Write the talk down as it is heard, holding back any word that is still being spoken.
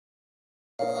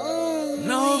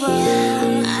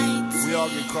Nobody. We all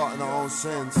get caught in our own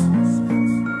sins.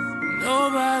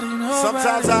 Nobody.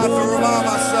 Sometimes I have to remind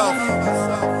myself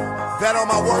that on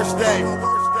my worst day,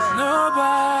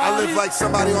 I live like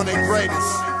somebody on their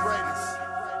greatest.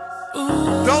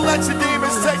 Don't let your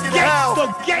demons take you to hell.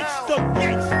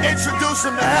 Introduce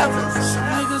them to heaven. Some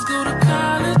niggas go to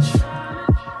college,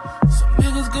 some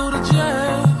niggas go to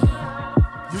jail.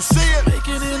 You see it? Make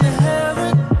it into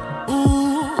heaven.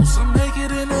 Ooh, some make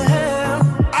it into hell.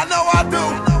 I know I do.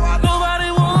 Nobody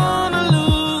wanna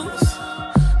lose.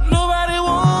 Nobody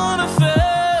wanna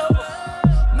fail.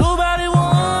 Nobody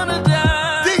wanna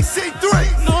die. DC3.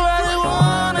 Nobody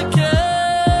wanna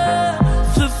care.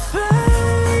 The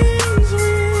things we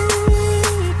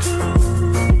do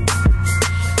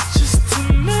just to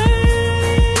make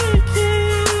it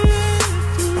through.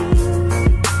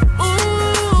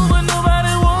 Ooh, but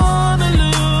nobody wanna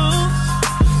lose.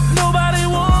 Nobody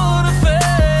wanna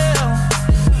fail.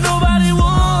 Nobody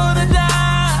wanna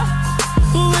die.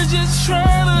 We're just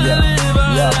trying to live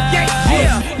our life.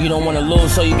 You don't wanna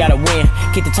lose, so you gotta win.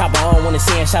 Get the chopper, I don't wanna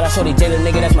sin. Shout out F.O.E Jay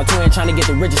nigga, that's my twin. Tryna get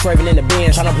the richest raving in the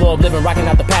bins. Tryna blow up living, rocking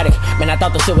out the paddock. Man, I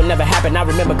thought the shit would never happen. I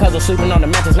remember cuz I'm sleeping on the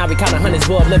mattress. Now we counting hundreds,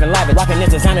 blow up living lavish. Rocking this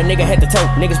designer nigga head to toe.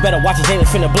 Niggas better watch his Jay's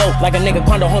finna blow. Like a nigga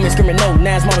Quando homie screaming no.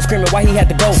 Now his mama screaming why he had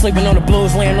to go. Sleeping on the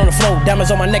blues, laying on the floor.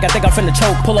 Diamonds on my neck, I think I'm finna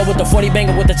choke. Pull up with the 40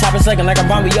 banger with the chopper slugging like I'm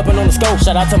Bombi upping on the scope.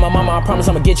 Shout out to my mama, I promise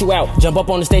I'ma get you out. Jump up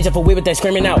on the stage F.O.E with that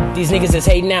screaming out. These niggas is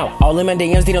hating out. All them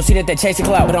DMs, they don't see that they chasing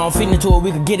clout. But I'm feeding into it,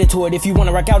 we could get into it. If you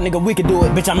wanna rock out, nigga, we could do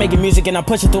it. Bitch, I'm making music and I'm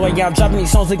pushing through it. Yeah, I'm dropping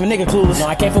these songs, leaving nigga clueless. No,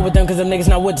 I can't fuck with them cause them niggas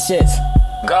not with the shits.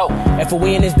 Go.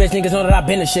 F.O.E in this bitch, niggas know that I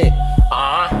been the shit.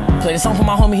 Play the song for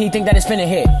my homie, he think that it's finna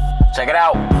hit. Check it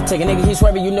out. Take a nigga, he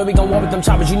swerving, you know we gon' walk with them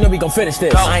choppers, you know we gon' finish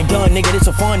this. Go. I ain't done, nigga, this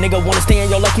so fun, nigga. Wanna stay in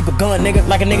your life, keep a gun, nigga.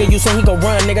 Like a nigga, you say he gon'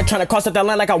 run, nigga. Tryna cross up that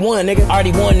line like I won, nigga.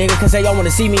 Already won, nigga, cause they all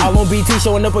wanna see me. All on BT,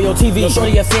 showing up on your TV. Yo,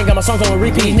 shorty a fan, got my songs on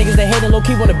repeat. These niggas, they hatin' low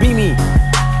key wanna be me.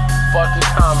 Fuck you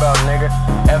talking about, nigga?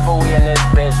 F.O.E in this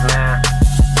bitch, man.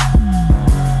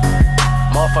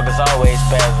 Motherfuckers always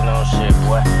spazzing on shit,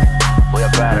 boy.